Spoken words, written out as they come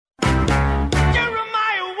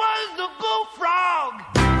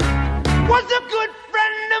was a good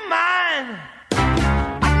friend of mine.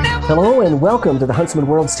 Hello and welcome to the Huntsman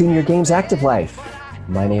World Senior Games Active Life.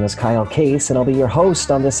 My name is Kyle Case and I'll be your host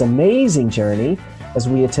on this amazing journey as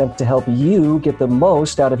we attempt to help you get the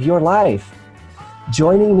most out of your life.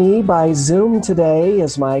 Joining me by Zoom today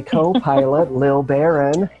is my co-pilot, Lil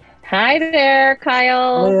Barron. Hi there,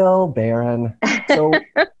 Kyle. Lil Barron. So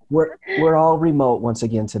we're all remote once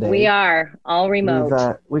again today. We are all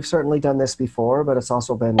remote. We've certainly done this before, but it's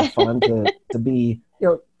also been fun to be,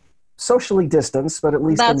 socially distanced, but at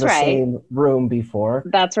least in the same room before.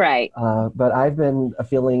 That's right. But I've been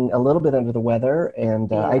feeling a little bit under the weather, and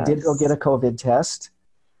Yes. I did go get a COVID test,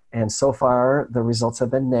 and so far the results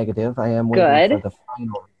have been negative. I am waiting for the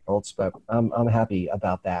final results, but I'm happy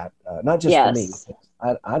about that. Not just for me.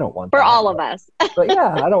 I don't want for that, all of us. But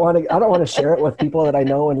yeah, I don't want to share it with people that I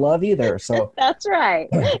know and love either. So that's right.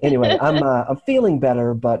 Anyway, I'm feeling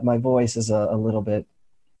better, but my voice is a little bit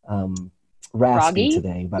raspy froggy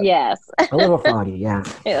today, but yes, a little froggy. Yeah,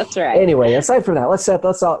 that's right. Anyway, aside from that, let's set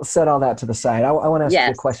all that to the side. I want to ask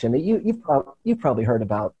you a question. You've probably heard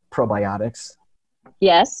about probiotics.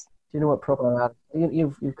 Yes. Do you know what probiotics?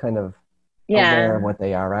 You've kind of aware of what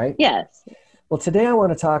they are, right? Yes. Well, today I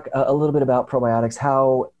want to talk a little bit about probiotics,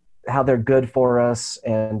 how they're good for us,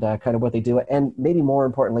 and kind of what they do, and maybe more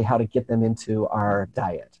importantly, how to get them into our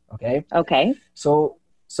diet. Okay. Okay. So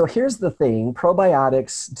here's the thing.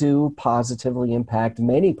 Probiotics do positively impact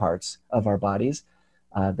many parts of our bodies.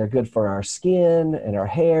 They're good for our skin and our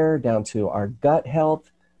hair, down to our gut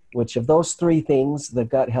health, which of those three things, the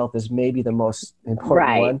gut health is maybe the most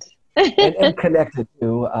important one. and connected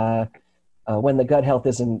to when the gut health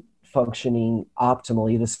isn't functioning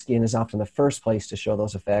optimally, the skin is often the first place to show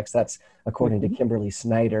those effects. That's according to Kimberly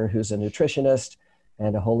Snyder, who's a nutritionist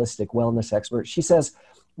and a holistic wellness expert. She says,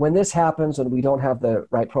 when this happens, when we don't have the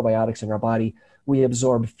right probiotics in our body, we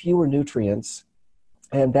absorb fewer nutrients,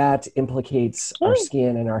 and that implicates our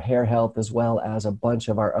skin and our hair health as well as a bunch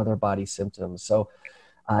of our other body symptoms. So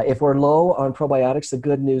if we're low on probiotics, the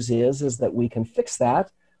good news is that we can fix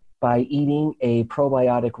that by eating a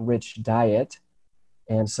probiotic-rich diet.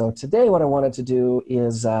 And so today what I wanted to do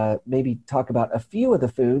is maybe talk about a few of the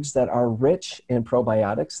foods that are rich in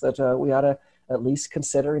probiotics that we ought to at least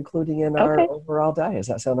consider including in our overall diet. Does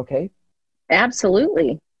that sound okay?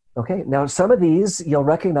 Absolutely. Okay. Now, some of these you'll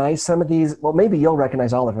recognize, well, maybe you'll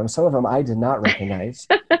recognize all of them. Some of them I did not recognize.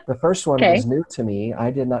 The first one was new to me.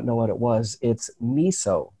 I did not know what it was. It's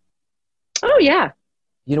miso. Oh, yeah.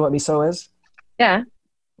 You know what miso is? Yeah.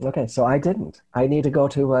 Okay, so I didn't. I need to go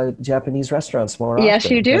to Japanese restaurants more often. Yes,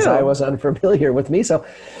 you do. Because I was unfamiliar with miso.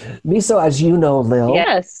 Miso, as you know, Lil,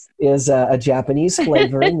 is a Japanese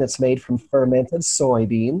flavoring that's made from fermented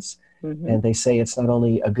soybeans. Mm-hmm. And they say it's not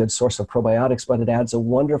only a good source of probiotics, but it adds a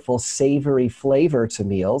wonderful savory flavor to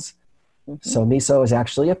meals. Mm-hmm. So miso is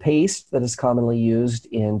actually a paste that is commonly used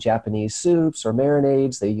in Japanese soups or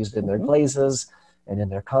marinades. They use it in their glazes and in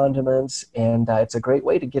their condiments, and it's a great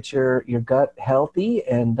way to get your gut healthy,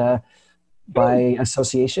 and by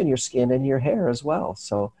association, your skin and your hair as well.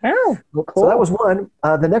 So, cool. So that was one.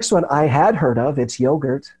 The next one I had heard of. It's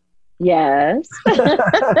yogurt. Yes.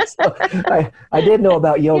 So I did know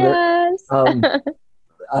about yogurt. Yes.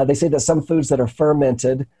 They say that some foods that are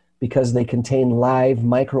fermented because they contain live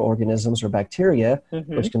microorganisms or bacteria,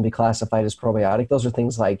 which can be classified as probiotic. Those are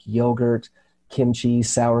things like yogurt, kimchi,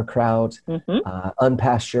 sauerkraut,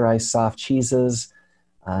 unpasteurized soft cheeses.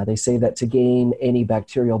 They say that to gain any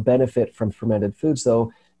bacterial benefit from fermented foods,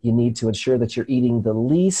 though, you need to ensure that you're eating the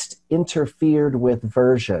least interfered with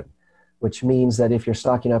version, which means that if you're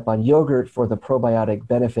stocking up on yogurt for the probiotic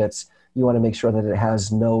benefits, you want to make sure that it has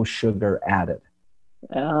no sugar added.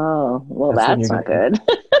 Oh, well, that's not good.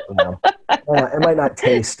 It might not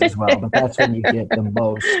taste as well, but that's when you get the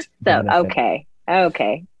most benefit.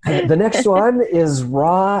 Okay. The next one is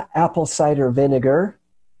raw apple cider vinegar.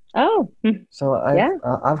 Oh. So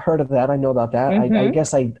I've heard of that. I know about that. I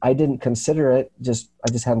guess I didn't consider it. I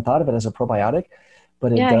just hadn't thought of it as a probiotic.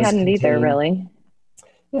 But it does I hadn't either, really.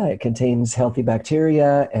 Yeah, it contains healthy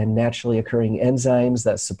bacteria and naturally occurring enzymes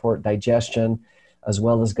that support digestion as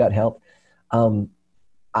well as gut health. I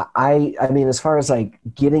mean, as far as like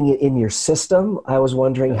getting it in your system, I was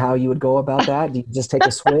wondering how you would go about that. Do you just take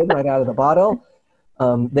a swig right out of the bottle?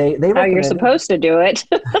 They how you're supposed to do it.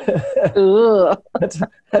 Ooh.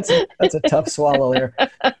 That's a tough swallow there.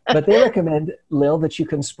 But they recommend, Lil, that you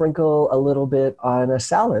can sprinkle a little bit on a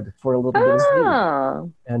salad for a little bit of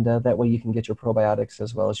sweet. And that way you can get your probiotics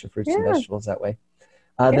as well as your fruits and vegetables that way.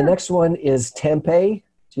 The next one is tempeh.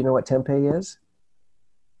 Do you know what tempeh is?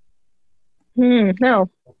 No.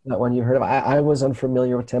 That one you heard of. I was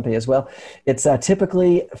unfamiliar with tempeh as well. It's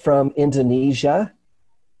typically from Indonesia,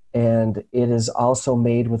 and it is also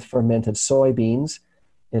made with fermented soybeans.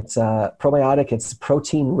 It's a probiotic. It's a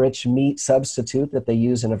protein-rich meat substitute that they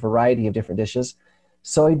use in a variety of different dishes.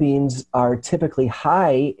 Soybeans are typically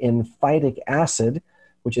high in phytic acid,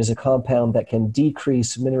 which is a compound that can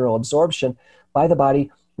decrease mineral absorption by the body,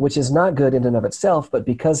 which is not good in and of itself, but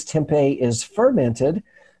because tempeh is fermented,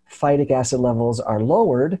 phytic acid levels are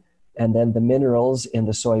lowered, and then the minerals in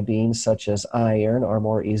the soybeans, such as iron, are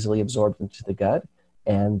more easily absorbed into the gut,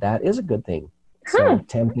 and that is a good thing. So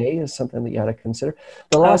tempeh is something that you ought to consider.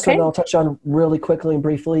 The last one I'll touch on really quickly and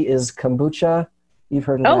briefly is kombucha. You've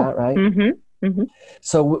heard of that, right? Mm-hmm. Mm-hmm.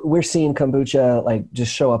 So we're seeing kombucha like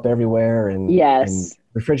just show up everywhere in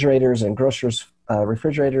refrigerators and grocers,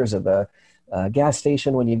 refrigerators at the gas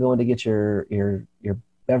station when you go in to get your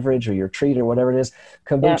beverage or your treat or whatever it is.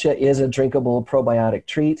 Kombucha is a drinkable probiotic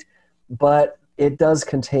treat, but it does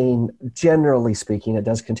contain, generally speaking, it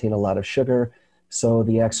does contain a lot of sugar. So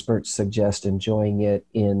the experts suggest enjoying it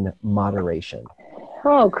in moderation.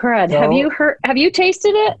 Oh, crud. So, have you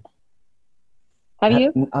tasted it? Have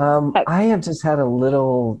you? I have just had a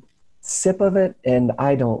little sip of it, and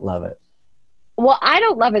I don't love it. Well, I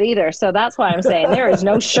don't love it either, so that's why I'm saying there is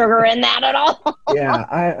no sugar in that at all.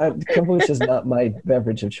 Yeah, kombucha is not my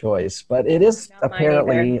beverage of choice, but it is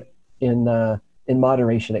apparently in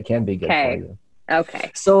moderation. It can be good for you.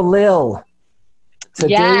 Okay. So, Lil,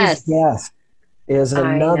 today's guest is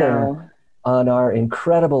another on our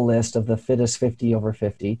incredible list of the fittest 50 over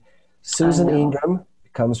 50. Susan Ingram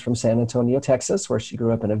comes from San Antonio, Texas, where she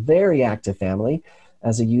grew up in a very active family.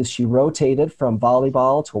 As a youth, she rotated from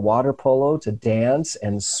volleyball to water polo to dance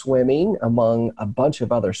and swimming, among a bunch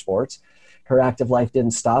of other sports. Her active life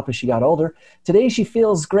didn't stop as she got older. Today, she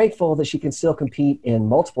feels grateful that she can still compete in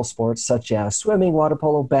multiple sports, such as swimming, water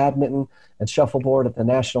polo, badminton, and shuffleboard at the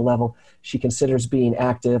national level. She considers being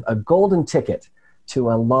active a golden ticket to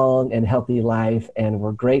a long and healthy life, and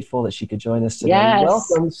we're grateful that she could join us today. Yes.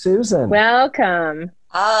 Welcome, Susan. Welcome.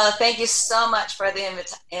 Thank you so much for the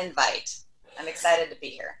invite. I'm excited to be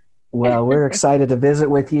here. Well, we're excited to visit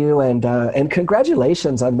with you, and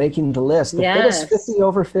congratulations on making the list. The fittest 50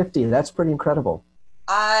 over 50. That's pretty incredible.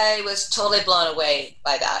 I was totally blown away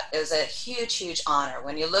by that. It was a huge, huge honor.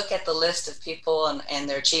 When you look at the list of people and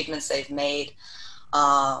their achievements they've made,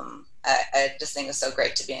 I just think it's so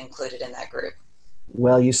great to be included in that group.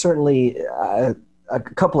 Well, you certainly, a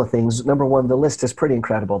couple of things. Number one, the list is pretty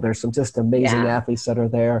incredible. There's some just amazing athletes that are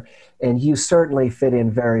there, and you certainly fit in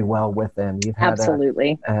very well with them. You've had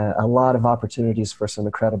a lot of opportunities for some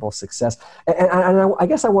incredible success. And I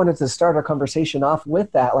guess I wanted to start our conversation off with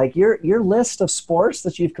that. Like your list of sports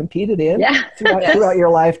that you've competed in throughout your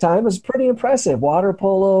lifetime is pretty impressive. Water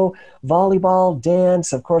polo, volleyball,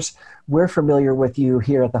 dance. Of course, we're familiar with you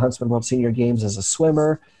here at the Huntsman World Senior Games as a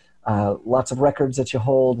swimmer. Lots of records that you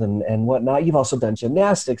hold and whatnot. You've also done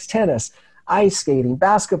gymnastics, tennis, ice skating,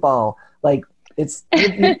 basketball. Like you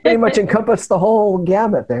pretty much encompassed the whole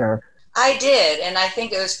gamut there. I did, and I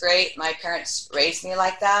think it was great. My parents raised me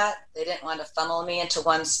like that. They didn't want to funnel me into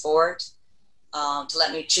one sport, to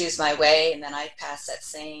let me choose my way, and then I passed that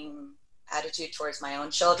same attitude towards my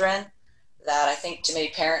own children. That I think to many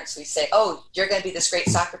parents, we say, "Oh, you're going to be this great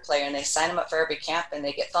soccer player," and they sign them up for every camp, and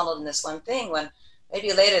they get funneled in this one thing when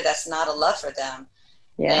maybe later that's not a love for them.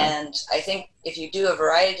 And I think if you do a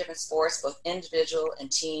variety of different sports, both individual and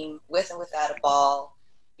team, with and without a ball,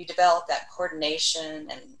 you develop that coordination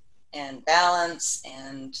and balance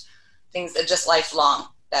and things that just lifelong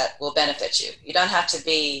that will benefit you. You don't have to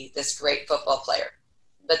be this great football player,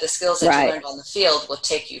 but the skills that you learned on the field will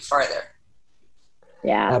take you farther.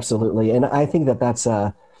 Yeah, absolutely. And I think that's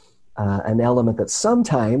an element that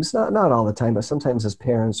sometimes, not all the time, but sometimes as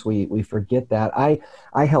parents, we forget that.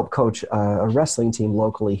 I help coach a wrestling team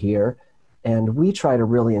locally here, and we try to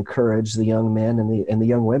really encourage the young men and the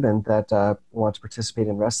young women that want to participate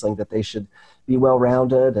in wrestling, that they should be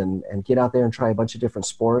well-rounded and get out there and try a bunch of different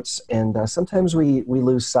sports. And sometimes we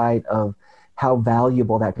lose sight of how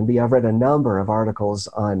valuable that can be. I've read a number of articles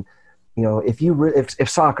on, if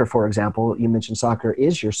soccer, for example, you mentioned soccer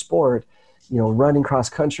is your sport, running cross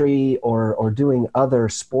country or doing other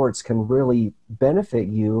sports can really benefit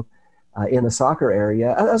you in the soccer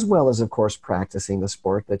area, as well as, of course, practicing the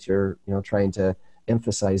sport that you're, trying to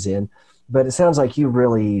emphasize in. But it sounds like you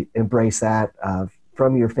really embrace that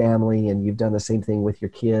from your family, and you've done the same thing with your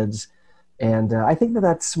kids. And I think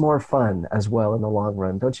that's more fun as well in the long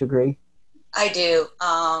run. Don't you agree? I do.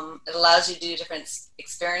 It allows you to do different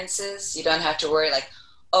experiences. You don't have to worry like,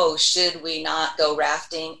 oh, should we not go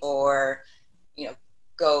rafting or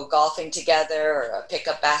go golfing together or a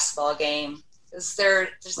pickup basketball game. Because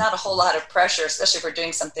there's not a whole lot of pressure, especially if we're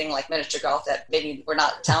doing something like miniature golf that maybe we're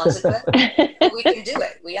not talented with. But we can do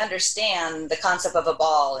it. We understand the concept of a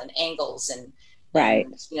ball and angles and Right.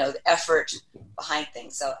 the effort behind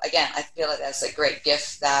things. So again, I feel like that's a great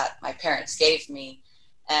gift that my parents gave me.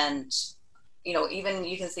 And even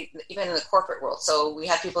you can think even in the corporate world. So we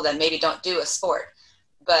have people that maybe don't do a sport,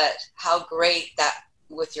 but how great that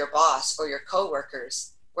with your boss or your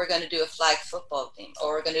coworkers, we're going to do a flag football game,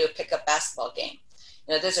 or we're going to do a pickup basketball game.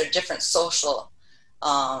 Those are different social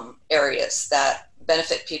areas that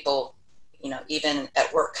benefit people, even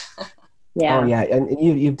at work. Yeah. Oh, yeah. And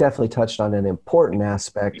you've definitely touched on an important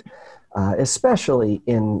aspect, especially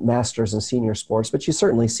in masters and senior sports, but you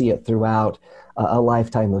certainly see it throughout a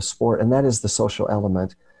lifetime of sport, and that is the social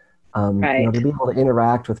element. Right. To be able to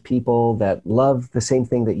interact with people that love the same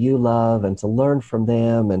thing that you love, and to learn from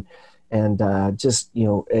them, and just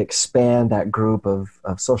expand that group of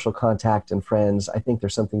social contact and friends. I think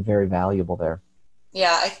there's something very valuable there.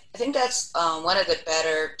 Yeah, I think that's one of the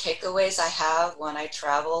better takeaways I have when I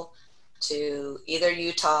travel to either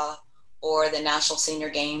Utah or the National Senior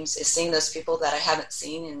Games, is seeing those people that I haven't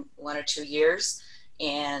seen in 1 or 2 years,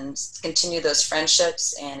 and continue those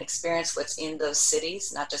friendships and experience what's in those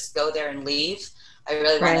cities, not just go there and leave. I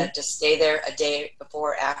really want to just stay there a day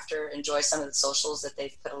before or after, enjoy some of the socials that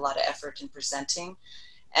they've put a lot of effort in presenting.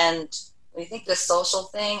 And when you think the social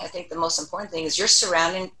thing, I think the most important thing is you're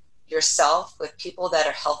surrounding yourself with people that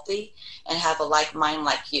are healthy and have a like mind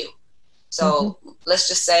like you. So let's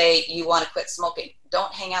just say you want to quit smoking.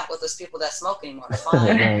 Don't hang out with those people that smoke anymore.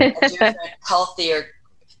 Find a different, healthier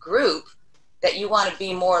group that you want to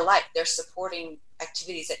be more like. They're supporting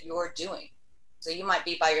activities that you're doing. So you might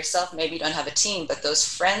be by yourself, maybe you don't have a team, but those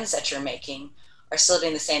friends that you're making are still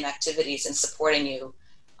doing the same activities and supporting you,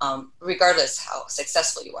 regardless how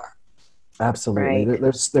successful you are. Absolutely.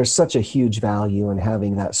 Right. There's such a huge value in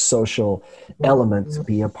having that social element to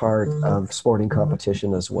be a part of sporting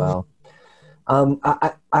competition as well.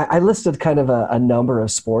 I listed kind of a number of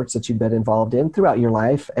sports that you've been involved in throughout your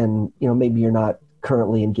life, and maybe you're not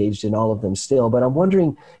currently engaged in all of them still, but I'm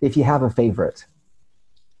wondering if you have a favorite.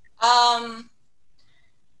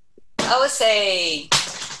 I would say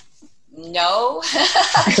no.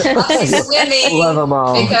 I'll say swimming. Love them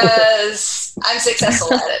all. Because I'm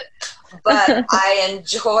successful at it. But I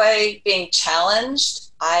enjoy being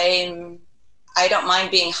challenged. I don't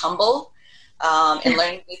mind being humble and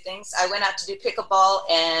learning new things. I went out to do pickleball,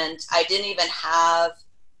 and I didn't even have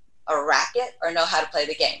a racket or know how to play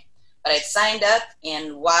the game. But I'd signed up,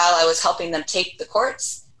 and while I was helping them tape the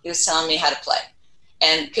courts, he was telling me how to play.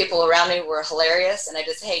 And people around me were hilarious. And I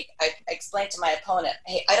explained to my opponent,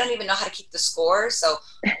 hey, I don't even know how to keep the score. So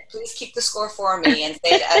please keep the score for me and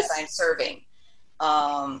say it as I'm serving.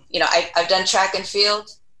 I've done track and field,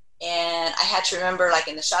 and I had to remember, like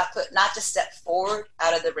in the shot put, not to step forward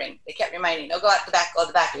out of the ring. They kept reminding me, no, go out the back,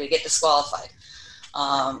 or you get disqualified.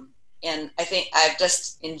 And I think I've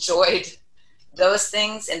just enjoyed those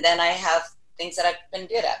things. And then I have things that I've been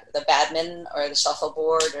good at, the badminton or the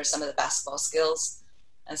shuffleboard or some of the basketball skills.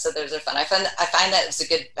 And so those are fun. I find that it's a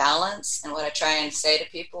good balance. And what I try and say to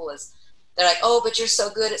people is, they're like, oh, but you're so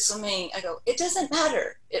good at swimming. I go, it doesn't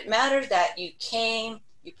matter. It mattered that you came,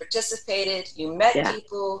 you participated, you met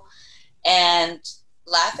people, and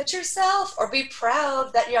laugh at yourself or be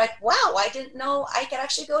proud that you're like, wow, I didn't know I could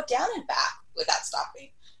actually go down and back without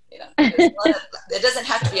stopping. It doesn't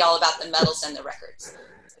have to be all about the medals and the records.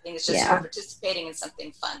 I think it's just participating in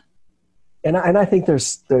something fun. And I think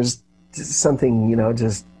there's something,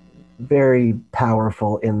 just very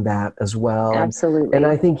powerful in that as well. Absolutely. And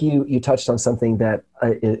I think you touched on something that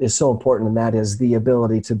is so important, and that is the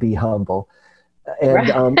ability to be humble.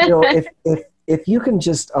 And, if you can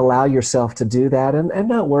just allow yourself to do that and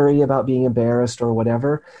not worry about being embarrassed or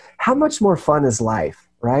whatever, how much more fun is life,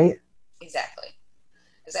 right? Exactly.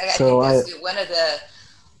 I think that's one of the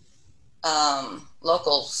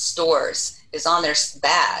local stores is on their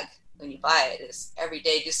bag when you buy it is every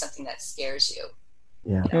day do something that scares you.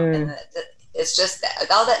 Yeah. And it's just that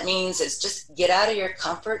all that means is just get out of your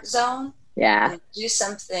comfort zone. Yeah. And do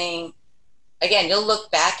something. Again, you'll look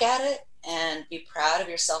back at it and be proud of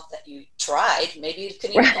yourself that you tried. Maybe you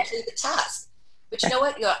couldn't even complete the task. But you know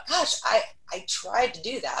what? You're like, gosh, I tried to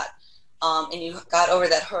do that. And you got over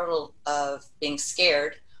that hurdle of being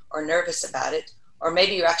scared or nervous about it. Or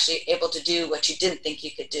maybe you're actually able to do what you didn't think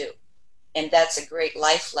you could do. And that's a great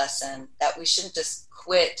life lesson that we shouldn't just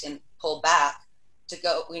quit and pull back.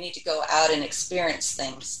 We need to go out and experience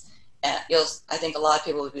things. And I think a lot of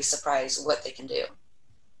people would be surprised what they can do.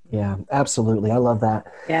 Yeah, absolutely. I love that.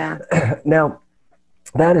 Yeah. Now,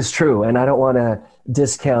 That is true, and I don't want to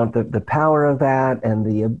discount the power of that and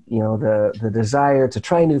the desire to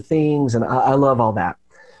try new things, and I love all that.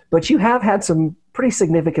 But you have had some pretty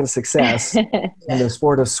significant success in the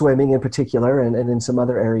sport of swimming in particular, and in some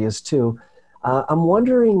other areas too. I'm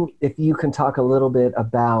wondering if you can talk a little bit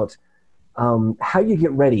about how you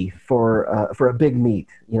get ready for a big meet,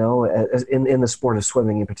 in the sport of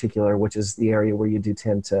swimming in particular, which is the area where you do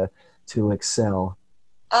tend to excel.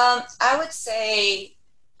 I would say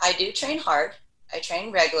I do train hard. I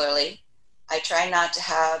train regularly. I try not to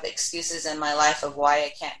have excuses in my life of why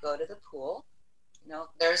I can't go to the pool.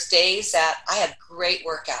 There's days that I have great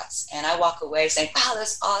workouts and I walk away saying, wow,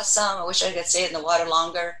 that's awesome. I wish I could stay in the water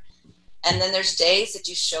longer. And then there's days that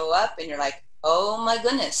you show up and you're like, oh my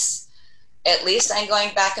goodness, at least I'm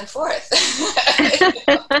going back and forth.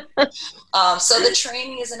 So the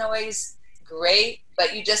training isn't always great,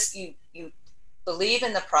 but you believe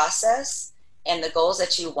in the process and the goals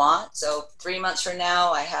that you want. So 3 months from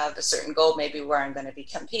now, I have a certain goal, maybe where I'm going to be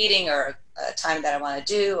competing or a time that I want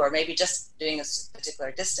to do, or maybe just doing a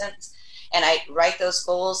particular distance. And I write those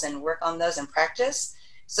goals and work on those and practice.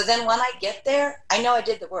 So then when I get there, I know I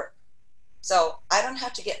did the work. So I don't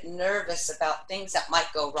have to get nervous about things that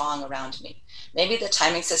might go wrong around me. Maybe the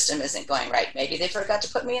timing system isn't going right. Maybe they forgot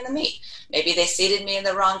to put me in the meet. Maybe they seated me in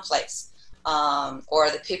the wrong place.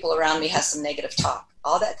 Or the people around me have some negative talk.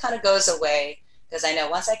 All that kind of goes away because I know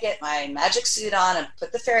once I get my magic suit on and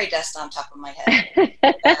put the fairy dust on top of my head,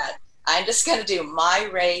 that I'm just going to do my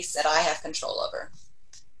race that I have control over.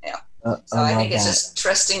 So I think it's just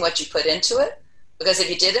trusting what you put into it. Because if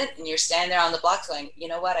you didn't and you're standing there on the block going, you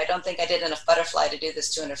know what, I don't think I did enough butterfly to do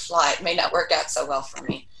this 200 fly. It may not work out so well for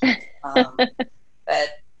me. But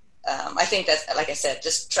I think that's, like I said,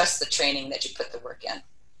 just trust the training that you put the work in.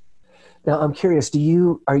 Now, I'm curious,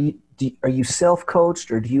 are you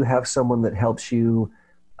self-coached or do you have someone that helps you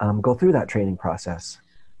go through that training process?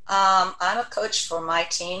 I'm a coach for my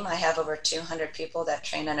team. I have over 200 people that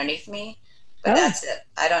train underneath me, but that's it.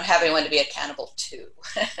 I don't have anyone to be accountable to.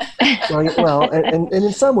 well, and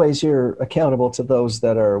in some ways you're accountable to those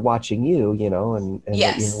that are watching you, and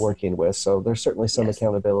yes. that you're working with. So there's certainly some yes.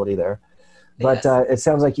 accountability there. But it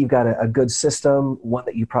sounds like you've got a good system, one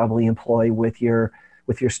that you probably employ with your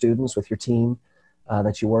students, with your team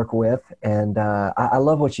that you work with. And I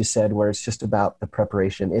love what you said, where it's just about the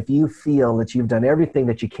preparation. If you feel that you've done everything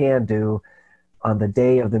that you can do on the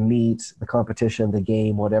day of the meet, the competition, the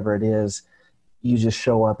game, whatever it is, you just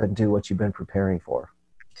show up and do what you've been preparing for.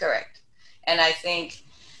 Correct. And I think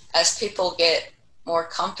as people get more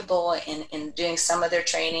comfortable in doing some of their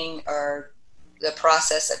training or the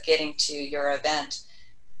process of getting to your event,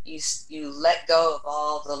 you let go of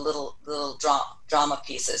all the little drama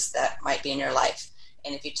pieces that might be in your life.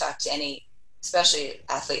 And if you talk to any, especially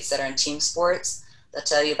athletes that are in team sports, they'll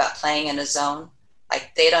tell you about playing in a zone.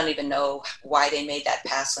 Like they don't even know why they made that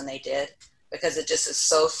pass when they did, because it just is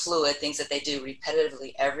so fluid, things that they do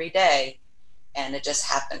repetitively every day, and it just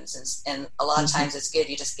happens. And a lot of times it's good.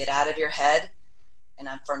 You just get out of your head. And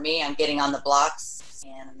for me, I'm getting on the blocks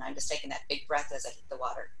and I'm just taking that big breath as I hit the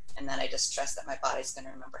water. And then I just trust that my body's going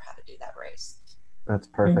to remember how to do that race. That's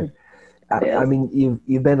perfect. I mean,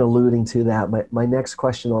 you've been alluding to that. My next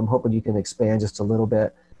question, I'm hoping you can expand just a little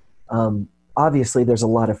bit. Obviously, there's a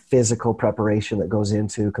lot of physical preparation that goes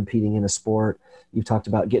into competing in a sport. You've talked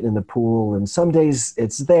about getting in the pool, and some days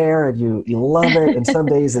it's there and you love it, and some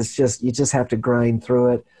days it's just you just have to grind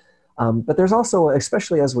through it. But there's also,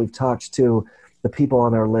 especially as we've talked to the people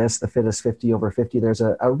on our list, the Fittest 50 over 50, there's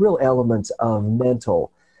a real element of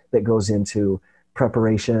mental that goes into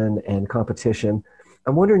preparation and competition.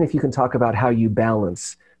 I'm wondering if you can talk about how you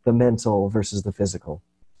balance the mental versus the physical.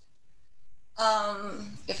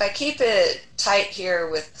 If I keep it tight here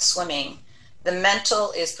with swimming, the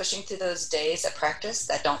mental is pushing through those days at practice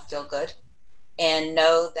that don't feel good, and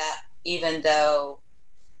know that even though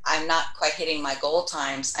I'm not quite hitting my goal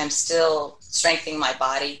times, I'm still strengthening my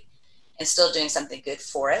body and still doing something good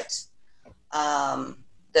for it.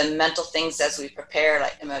 The mental things as we prepare,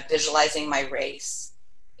 like am I visualizing my race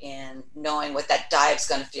and knowing what that dive's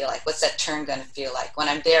going to feel like? What's that turn going to feel like? When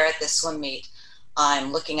I'm there at the swim meet,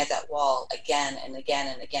 I'm looking at that wall again and again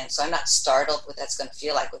and again. So I'm not startled what that's going to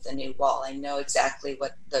feel like with a new wall. I know exactly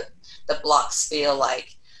what the blocks feel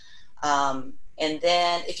like. And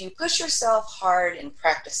then if you push yourself hard in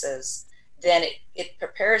practices, then it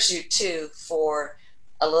prepares you too for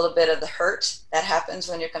a little bit of the hurt that happens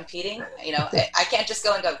when you're competing. I can't just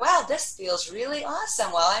go and go, wow, this feels really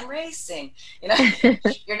awesome while I'm racing.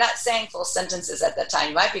 You're not saying full sentences at that time.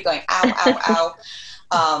 You might be going, ow, ow,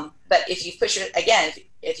 ow. But if you push it again,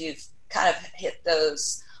 if you've kind of hit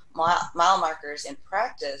those mile markers in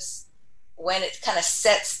practice, when it kind of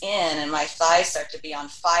sets in and my thighs start to be on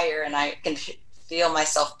fire and I can feel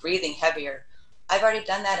myself breathing heavier, I've already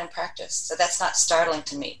done that in practice. So that's not startling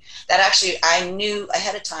to me. That actually, I knew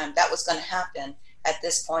ahead of time that was going to happen at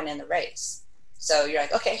this point in the race. So you're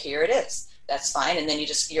like, okay, here it is. That's fine. And then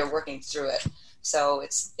you're working through it. So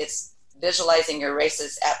it's visualizing your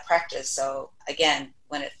races at practice. So again,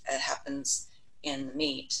 when it happens in the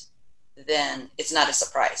meet, then it's not a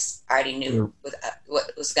surprise. I already knew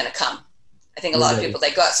what was going to come. I think a lot of people,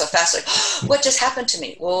 they go out so fast, like, oh, what just happened to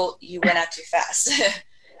me? Well, you went out too fast.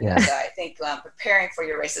 Yeah. So I think preparing for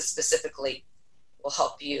your races specifically will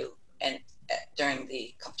help you and during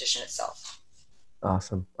the competition itself.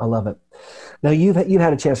 Awesome. I love it. Now you've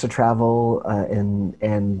had a chance to travel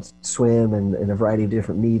and swim in a variety of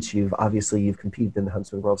different meets. You've competed in the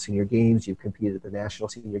Huntsman World Senior Games. You've competed at the National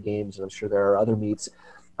Senior Games, and I'm sure there are other meets.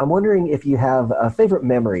 I'm wondering if you have a favorite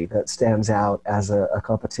memory that stands out as a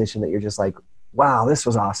competition that you're just like, wow, this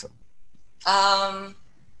was awesome. I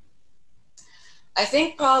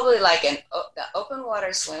think probably like the open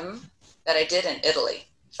water swim that I did in Italy.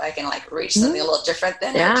 If I can like reach something a little different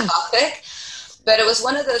than our topic. But it was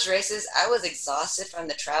one of those races. I was exhausted from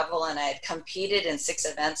the travel, and I had competed in 6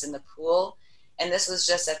 events in the pool. And this was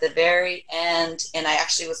just at the very end. And I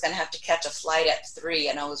actually was going to have to catch a flight at 3.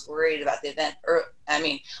 And I was worried about the event.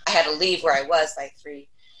 I had to leave where I was by 3.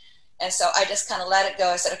 And so I just kind of let it go.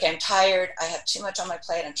 I said, okay, I'm tired. I have too much on my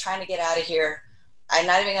plate. I'm trying to get out of here. I'm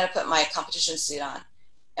not even going to put my competition suit on.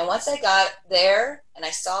 And once I got there and I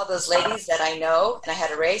saw those ladies that I know and I had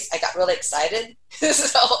a race, I got really excited.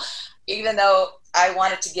 So even though I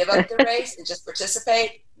wanted to give up the race and just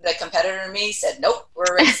participate, the competitor in me said, nope,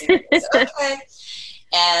 we're racing. I said, okay.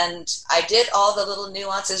 And I did all the little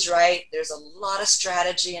nuances right. There's a lot of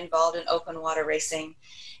strategy involved in open water racing.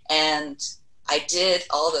 And I did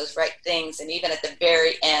all those right things. And even at the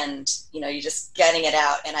very end, you're just getting it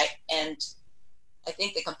out. And I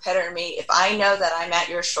think the competitor in me, if I know that I'm at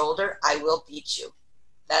your shoulder, I will beat you.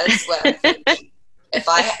 That is what I think. If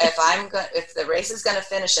the race is going to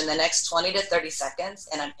finish in the next 20 to 30 seconds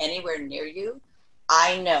and I'm anywhere near you,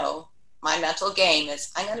 I know my mental game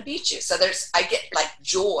is I'm going to beat you. So I get like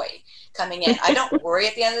joy coming in. I don't worry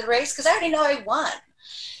at the end of the race because I already know I won.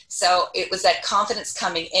 So it was that confidence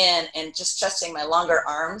coming in and just trusting my longer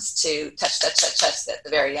arms to touch at the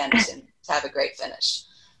very end and to have a great finish.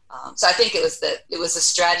 So I think it was the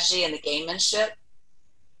strategy and the gamemanship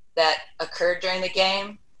that occurred during the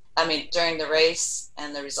race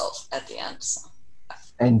and the result at the end. So.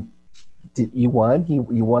 And you won?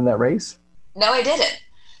 You won that race? No, I didn't.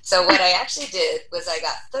 So what I actually did was I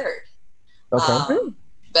got 3rd. Okay.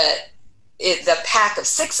 But the pack of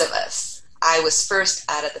 6 of us, I was first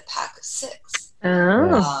out of the pack of 6.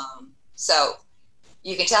 Oh. So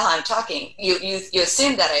you can tell how I'm talking. You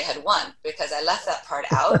assumed that I had won because I left that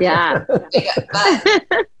part out. Yeah. But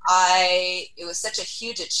it was such a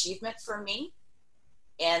huge achievement for me,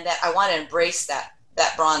 and that I want to embrace that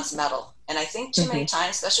bronze medal. And I think too many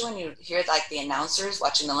times, especially when you hear like the announcers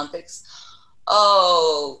watching the Olympics,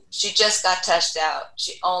 oh, she just got touched out.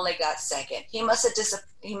 She only got 2nd. He must have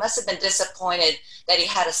been disappointed that he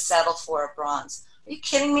had to settle for a bronze. Are you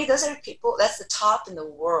kidding me? Those are people, that's the top in the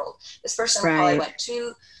world. This person probably went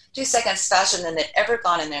 2 seconds faster than they'd ever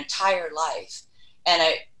gone in their entire life. And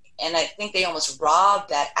I think they almost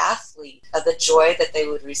robbed that athlete of the joy that they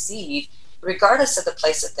would receive, regardless of the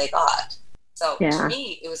place that they got. So to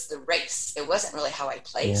me, it was the race. It wasn't really how I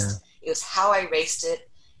placed. Yeah. It was how I raced it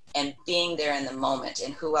and being there in the moment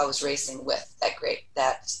and who I was racing with.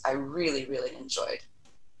 That I really, really enjoyed.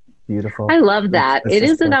 Beautiful. I love that. It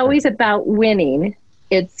isn't always about winning.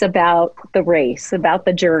 It's about the race, about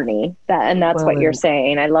the journey. That's what you're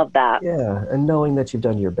saying. I love that. Yeah, and knowing that you've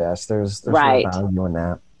done your best. There's right. no value in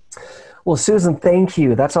that. Well, Susan, thank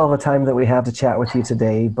you. That's all the time that we have to chat with you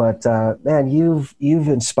today. But man, you've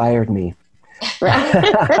inspired me. You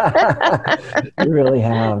really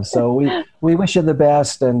have. So we wish you the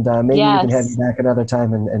best, and maybe we can have you back another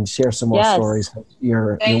time and share some more stories of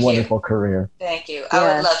your wonderful career. Thank you.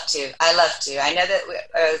 I would love to. I know that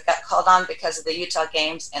I got called on because of the Utah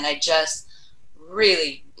Games, and I just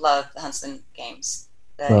really love the Huntsman Games.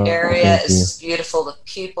 The area is beautiful. The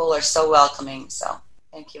people are so welcoming. So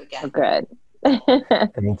thank you again. Oh, good.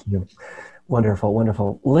 Thank you. Wonderful,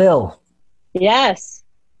 wonderful. Lil. Yes.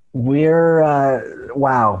 We're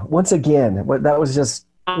wow! Once again, that was just.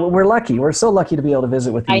 We're lucky. We're so lucky to be able to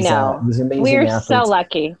visit with these, these amazing athletes. We're so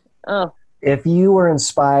lucky. Oh. If you were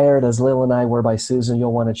inspired, as Lil and I were by Susan,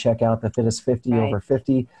 you'll want to check out the Fittest 50 over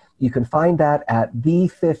 50. You can find that at the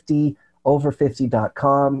 50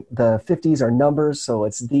 over50.com. The 50s are numbers, so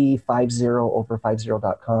it's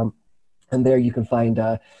the50over50.com. And there you can find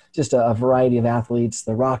just a variety of athletes.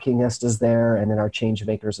 The Rockingest is there, and then our change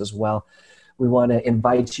makers as well. We want to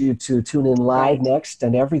invite you to tune in live next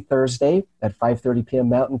and every Thursday at 5:30 p.m.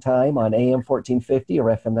 Mountain Time on AM 1450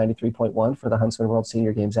 or FM 93.1 for the Huntsman World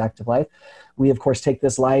Senior Games Active Life. We, of course, take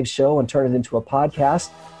this live show and turn it into a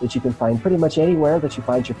podcast that you can find pretty much anywhere that you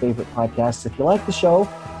find your favorite podcasts. If you like the show,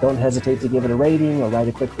 don't hesitate to give it a rating or write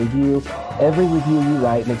a quick review. Every review you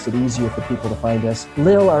write makes it easier for people to find us.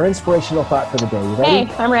 Lil, our inspirational thought for the day. You ready?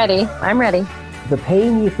 Hey, I'm ready. I'm ready. The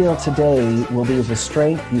pain you feel today will be the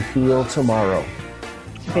strength you feel tomorrow.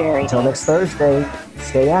 Very Until nice. next Thursday,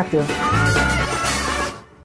 stay active.